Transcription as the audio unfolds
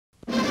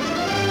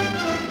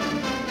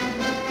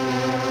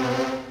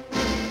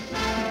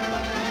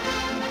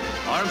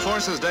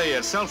Forces Day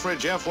at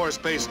Selfridge Air Force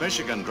Base,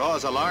 Michigan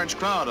draws a large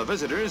crowd of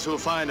visitors who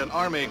find an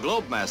Army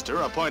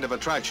Globemaster a point of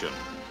attraction.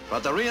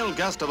 But the real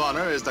guest of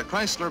honor is the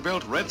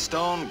Chrysler-built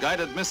Redstone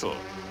guided missile,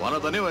 one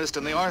of the newest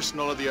in the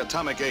arsenal of the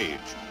atomic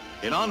age.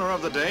 In honor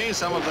of the day,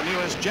 some of the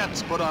newest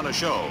jets put on a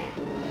show.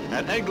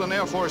 At Eglin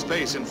Air Force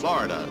Base in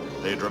Florida,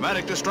 the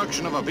dramatic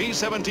destruction of a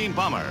B-17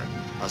 bomber.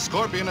 A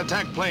Scorpion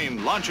attack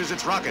plane launches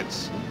its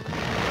rockets.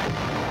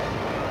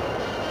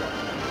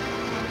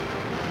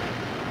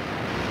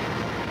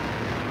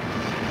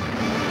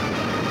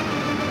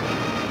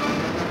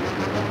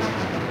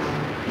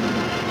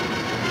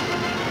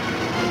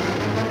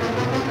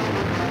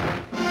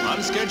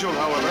 Unscheduled,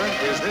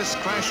 however, is this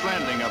crash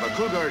landing of a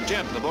Cougar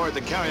jet aboard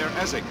the carrier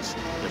Essex.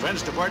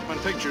 Defense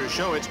Department pictures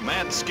show its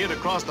mad skid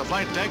across the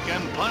flight deck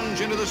and plunge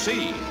into the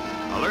sea.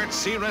 Alert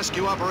sea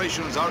rescue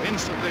operations are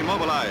instantly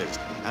mobilized,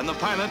 and the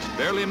pilot,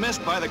 barely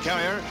missed by the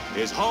carrier,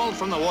 is hauled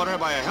from the water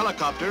by a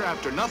helicopter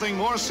after nothing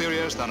more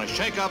serious than a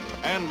shake-up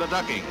and a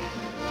ducking.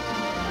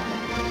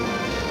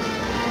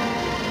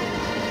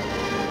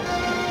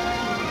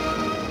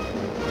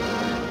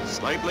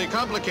 Slightly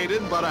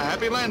complicated, but a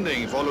happy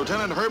landing for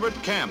Lieutenant Herbert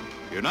Camp,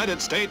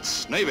 United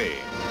States Navy.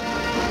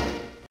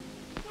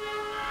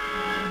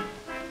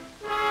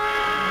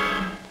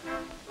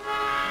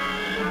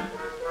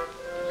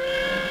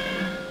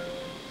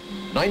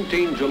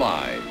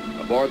 July,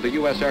 aboard the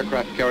U.S.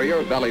 aircraft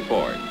carrier Valley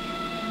Forge.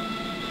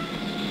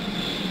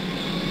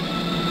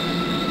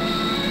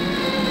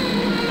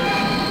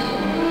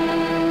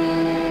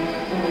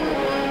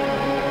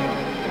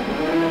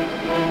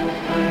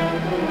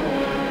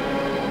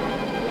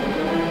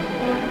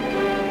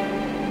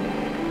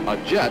 A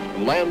jet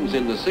lands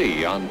in the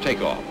sea on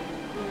takeoff.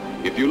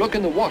 If you look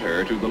in the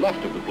water to the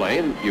left of the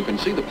plane, you can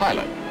see the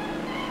pilot.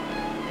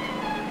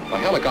 A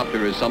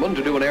helicopter is summoned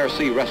to do an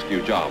air-sea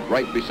rescue job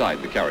right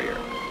beside the carrier.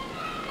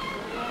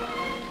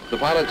 The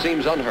pilot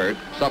seems unhurt,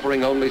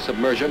 suffering only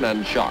submersion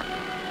and shock.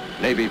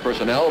 Navy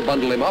personnel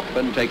bundle him up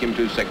and take him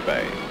to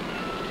sickbay.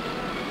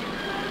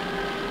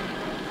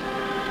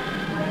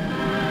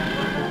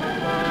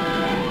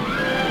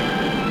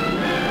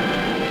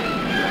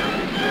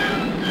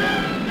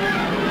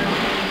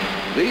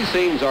 These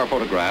scenes are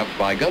photographed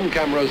by gun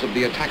cameras of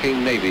the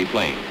attacking Navy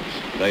planes.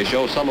 They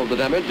show some of the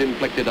damage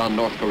inflicted on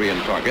North Korean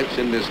targets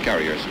in this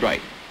carrier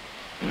strike.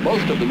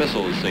 Most of the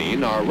missiles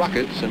seen are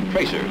rockets and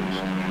tracers.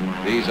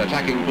 These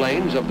attacking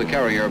planes of the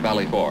carrier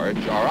Valley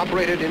Forge are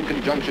operated in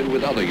conjunction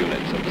with other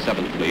units of the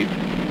 7th Fleet,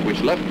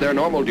 which left their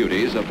normal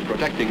duties of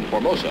protecting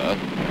Formosa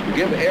to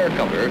give air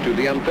cover to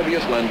the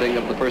amphibious landing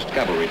of the 1st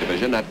Cavalry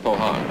Division at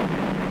Pohang.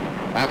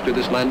 After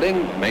this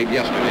landing, made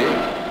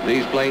yesterday,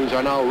 these planes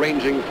are now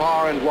ranging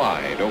far and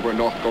wide over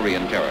North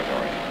Korean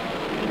territory.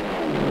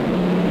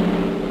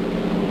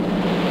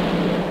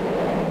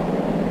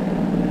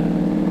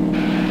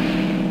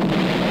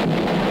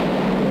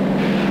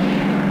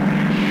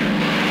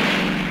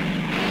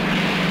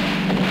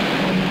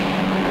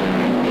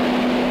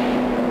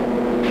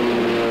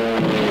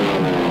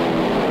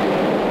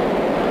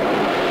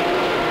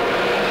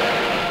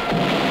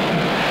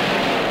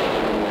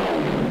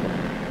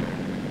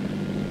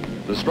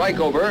 The strike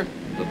over,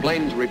 the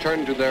planes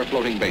return to their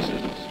floating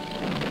bases.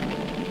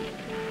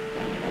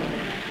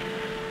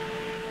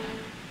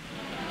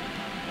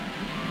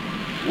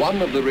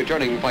 One of the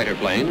returning fighter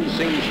planes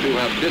seems to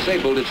have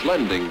disabled its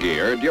landing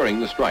gear during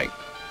the strike.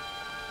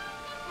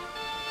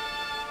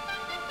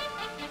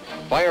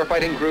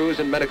 Firefighting crews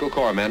and medical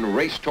corps men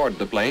race toward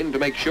the plane to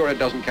make sure it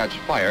doesn't catch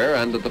fire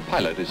and that the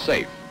pilot is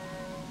safe.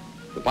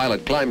 The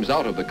pilot climbs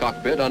out of the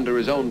cockpit under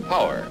his own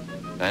power,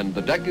 and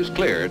the deck is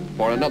cleared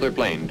for another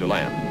plane to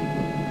land.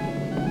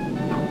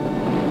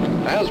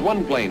 As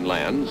one plane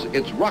lands,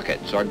 its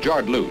rockets are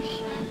jarred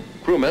loose.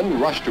 Crewmen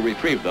rush to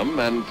retrieve them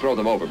and throw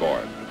them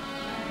overboard.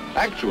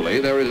 Actually,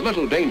 there is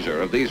little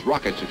danger of these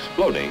rockets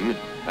exploding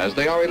as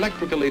they are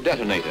electrically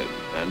detonated,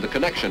 and the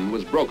connection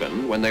was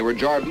broken when they were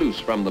jarred loose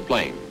from the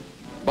plane.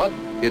 But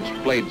it's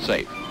played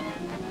safe.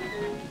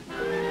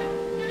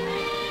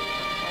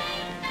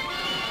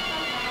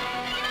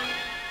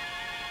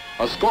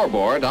 A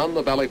scoreboard on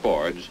the Valley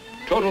Forge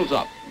totals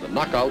up the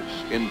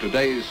knockouts in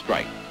today's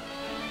strike.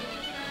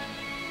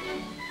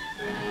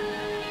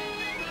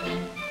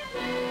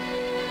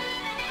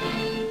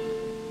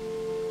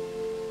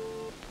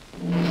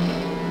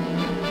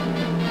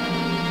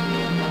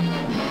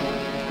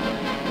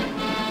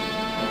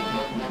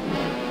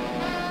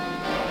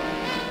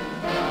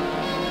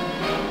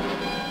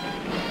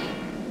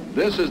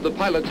 This is the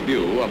pilot's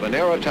view of an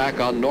air attack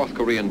on North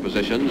Korean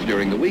positions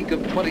during the week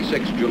of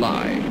 26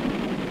 July.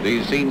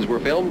 These scenes were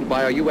filmed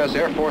by a U.S.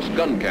 Air Force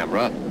gun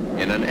camera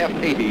in an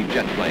F-80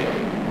 jet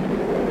plane.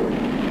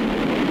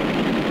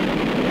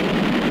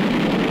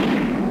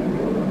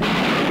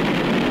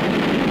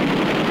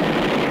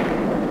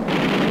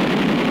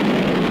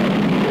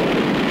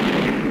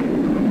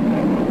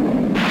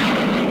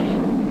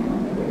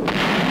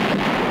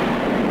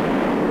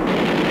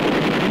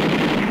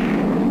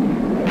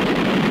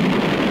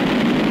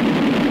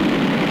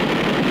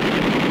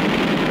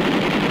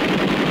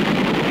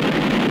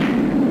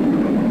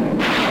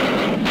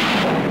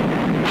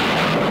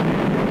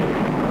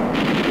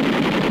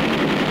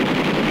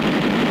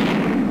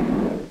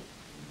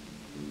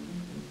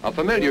 a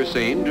familiar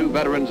scene to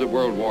veterans of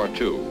World War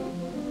II.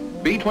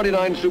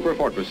 B-29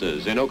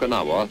 superfortresses in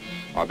Okinawa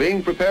are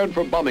being prepared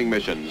for bombing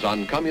missions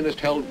on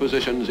communist-held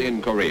positions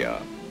in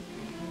Korea.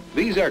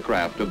 These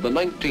aircraft of the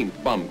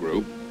 19th Bomb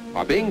Group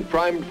are being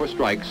primed for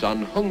strikes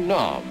on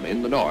Hungnam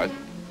in the north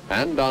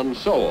and on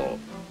Seoul,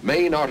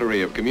 main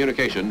artery of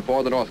communication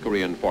for the North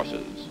Korean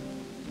forces.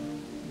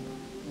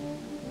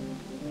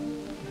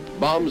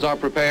 Bombs are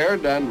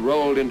prepared and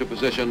rolled into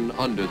position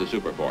under the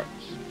superforts.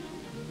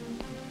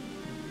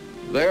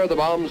 There, the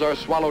bombs are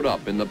swallowed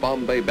up in the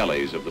bomb bay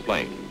bellies of the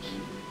planes.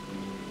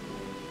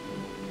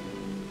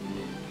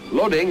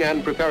 Loading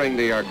and preparing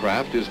the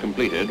aircraft is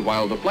completed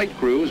while the flight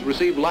crews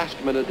receive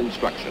last-minute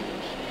instructions.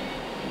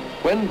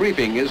 When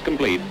briefing is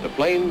complete, the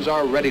planes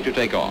are ready to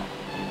take off.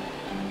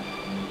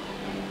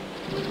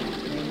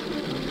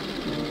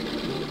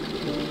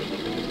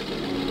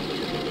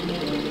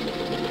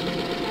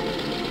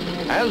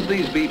 As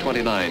these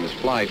B-29s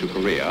fly to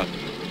Korea,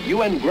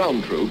 UN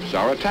ground troops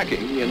are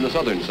attacking in the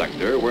southern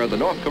sector where the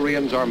North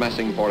Koreans are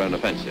massing for an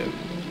offensive.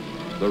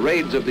 The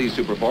raids of these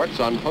superforts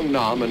on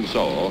Hungnam and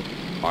Seoul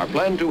are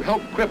planned to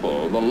help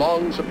cripple the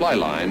long supply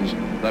lines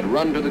that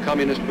run to the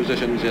communist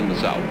positions in the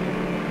south.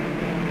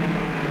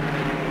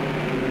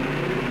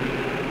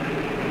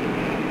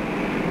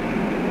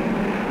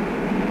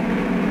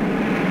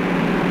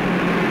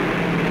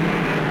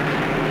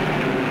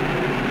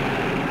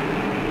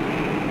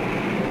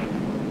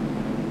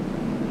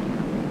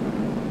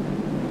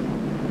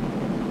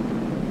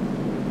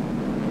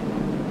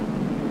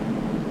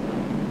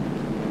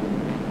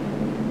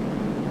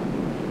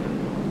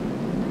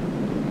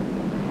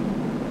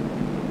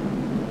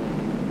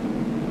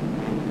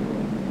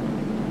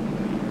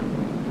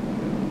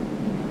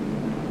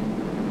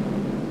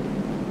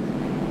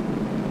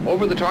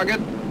 Over the target,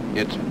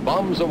 it's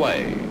bombs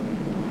away.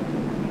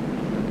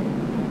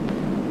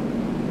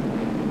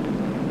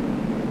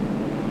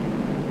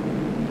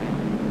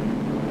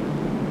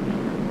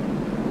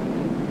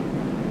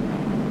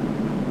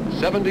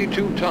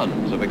 "72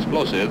 tons of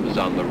explosives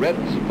on the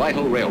Reds'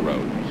 vital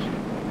railroads.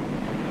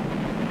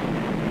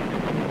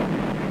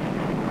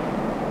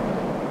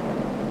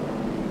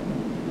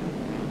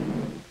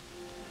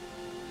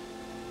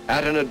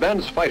 At an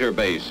advanced fighter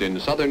base in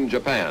southern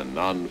Japan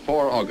on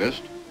 4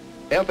 August,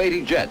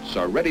 F-80 jets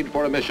are readied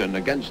for a mission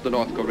against the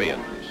North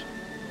Koreans.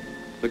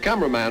 The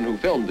cameraman who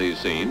filmed these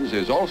scenes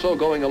is also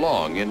going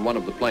along in one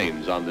of the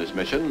planes on this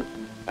mission,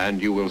 and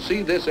you will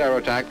see this air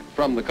attack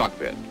from the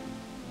cockpit.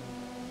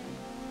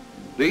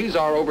 These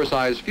are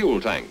oversized fuel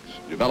tanks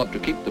developed to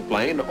keep the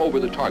plane over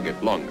the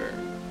target longer.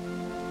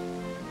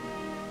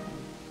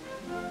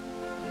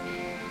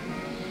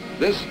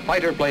 This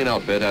fighter plane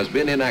outfit has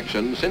been in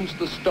action since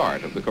the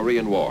start of the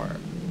Korean War.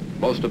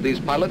 Most of these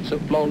pilots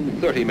have flown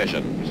 30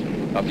 missions.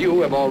 A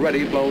few have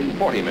already flown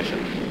 40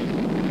 missions.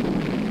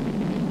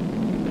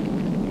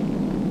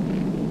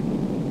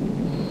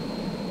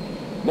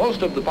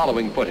 Most of the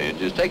following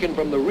footage is taken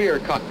from the rear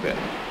cockpit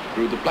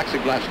through the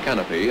plexiglass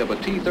canopy of a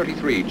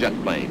T-33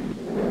 jet plane.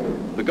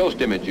 The ghost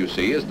image you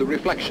see is the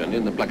reflection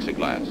in the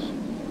plexiglass.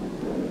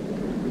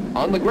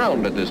 On the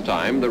ground at this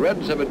time, the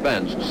Reds have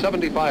advanced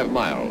 75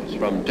 miles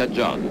from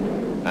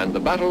Daejeon, and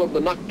the Battle of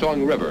the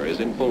Naktong River is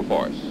in full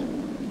force.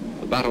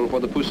 The battle for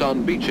the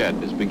Pusan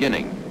beachhead is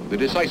beginning, the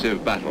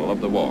decisive battle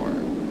of the war.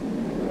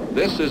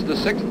 This is the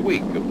 6th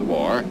week of the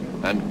war,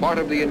 and part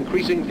of the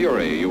increasing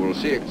fury you will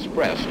see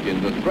expressed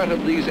in the threat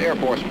of these Air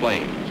Force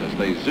planes as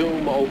they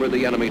zoom over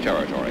the enemy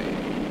territory.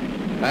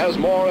 As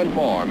more and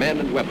more men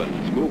and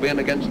weapons move in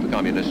against the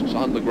communists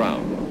on the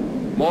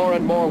ground, more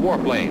and more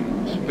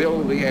warplanes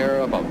fill the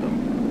air above them.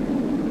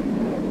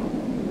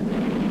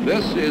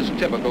 This is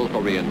typical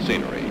Korean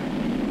scenery.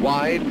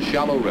 Wide,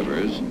 shallow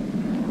rivers,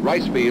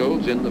 rice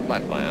fields in the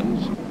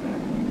flatlands,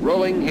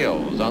 rolling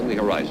hills on the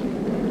horizon.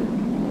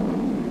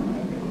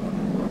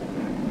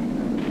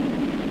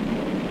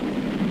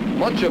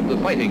 Much of the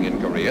fighting in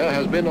Korea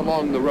has been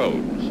along the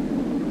roads.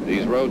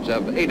 These roads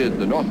have aided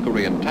the North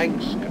Korean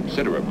tanks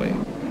considerably.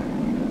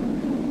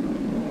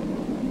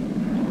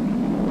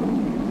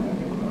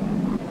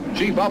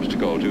 Chief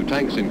obstacle to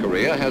tanks in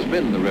Korea has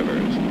been the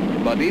rivers,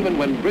 but even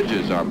when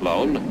bridges are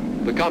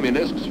blown, the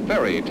communists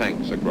ferry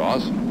tanks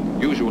across,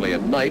 usually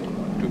at night,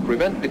 to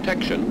prevent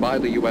detection by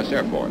the U.S.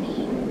 Air Force.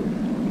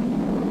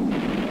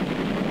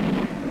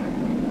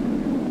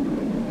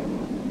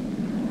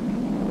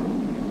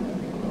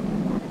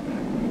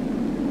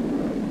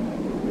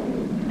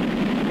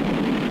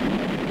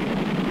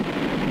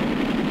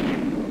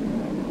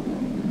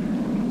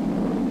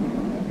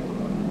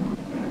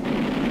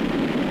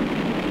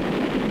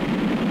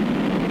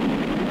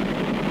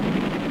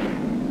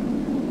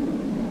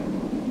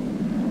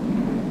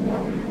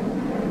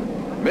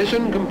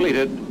 Mission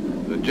completed,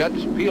 the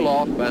jets peel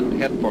off and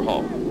head for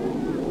home.